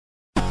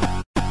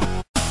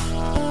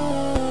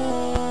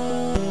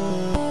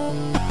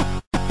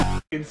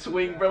ducking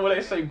swing, bro. What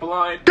they say,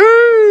 blind.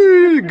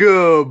 Dude,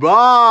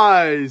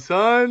 goodbye,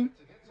 son.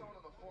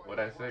 What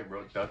I say,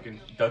 bro? Ducking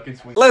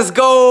swing. Let's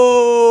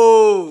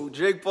go.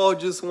 Jake Paul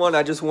just won.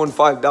 I just won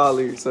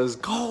 $5. Let's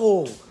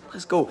go.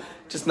 Let's go.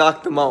 Just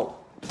knocked him out.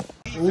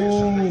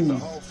 Ooh.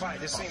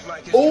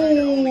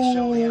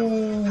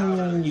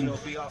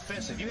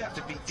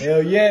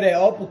 Hell yeah, that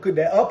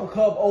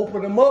uppercut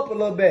opened him up a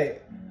little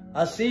bit.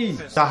 I see.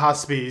 That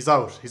has to be, he's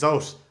out. He's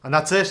out. And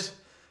that's it.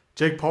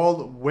 Jake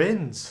Paul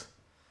wins.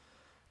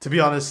 To be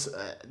honest,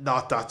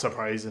 not that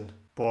surprising.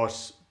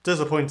 But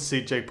disappointed to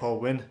see Jake Paul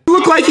win. You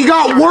look like you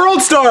got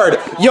world starred.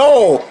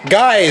 Yo,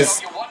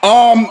 guys,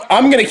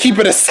 I'm gonna keep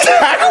it a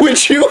stack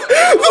with you. The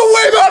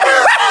way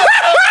that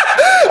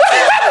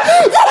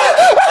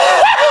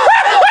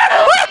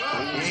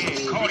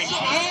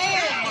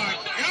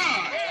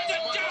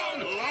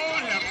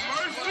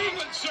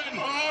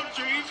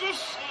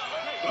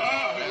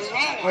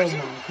Oh my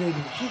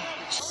goodness.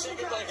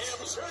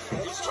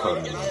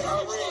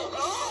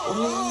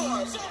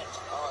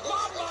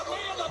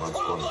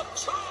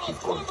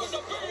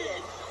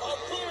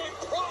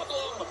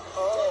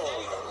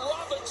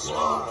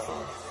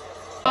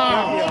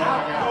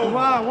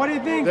 Wow, what do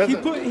you think?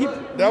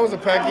 That was a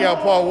Pacquiao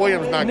Paul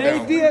Williams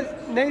knockdown.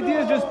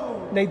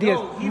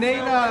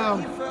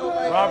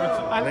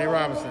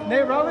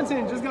 Nate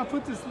Robinson just got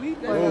put to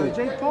sleep by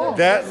Jake Paul.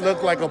 That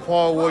looked like a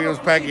Paul Williams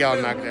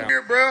Pacquiao knockdown.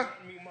 Here, bro.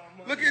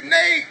 Look at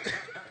Nate.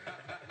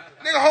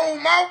 Nigga, whole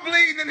mouth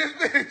bleeding in this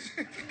bitch.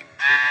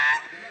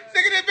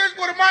 Nigga, this bitch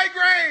with a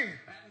migraine.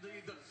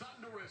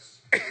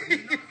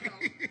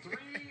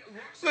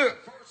 Look,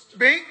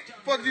 Bink,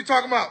 what are you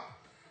talking about?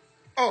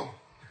 Oh,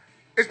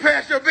 it's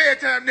past your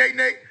bedtime,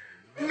 Nate.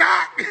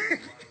 Knock.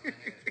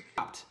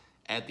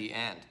 At the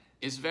end.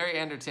 It's very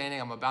entertaining.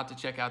 I'm about to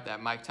check out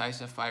that Mike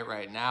Tyson fight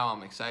right now.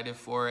 I'm excited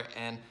for it.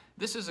 And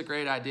this is a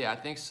great idea. I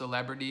think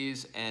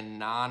celebrities and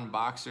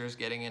non-boxers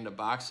getting into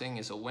boxing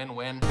is a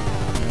win-win.